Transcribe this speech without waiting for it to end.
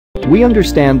We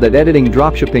understand that editing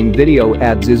dropshipping video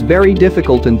ads is very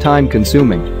difficult and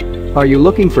time-consuming. Are you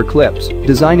looking for clips,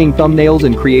 designing thumbnails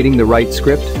and creating the right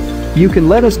script? You can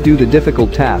let us do the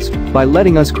difficult task by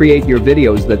letting us create your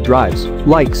videos that drives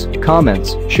likes,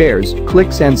 comments, shares,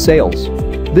 clicks and sales.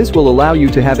 This will allow you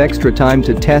to have extra time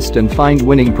to test and find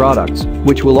winning products,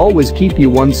 which will always keep you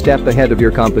one step ahead of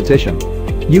your competition.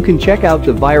 You can check out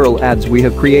the viral ads we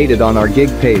have created on our gig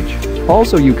page.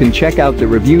 Also, you can check out the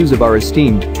reviews of our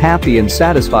esteemed, happy and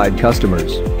satisfied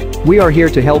customers. We are here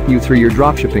to help you through your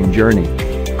dropshipping journey.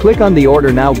 Click on the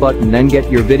Order Now button and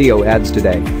get your video ads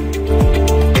today.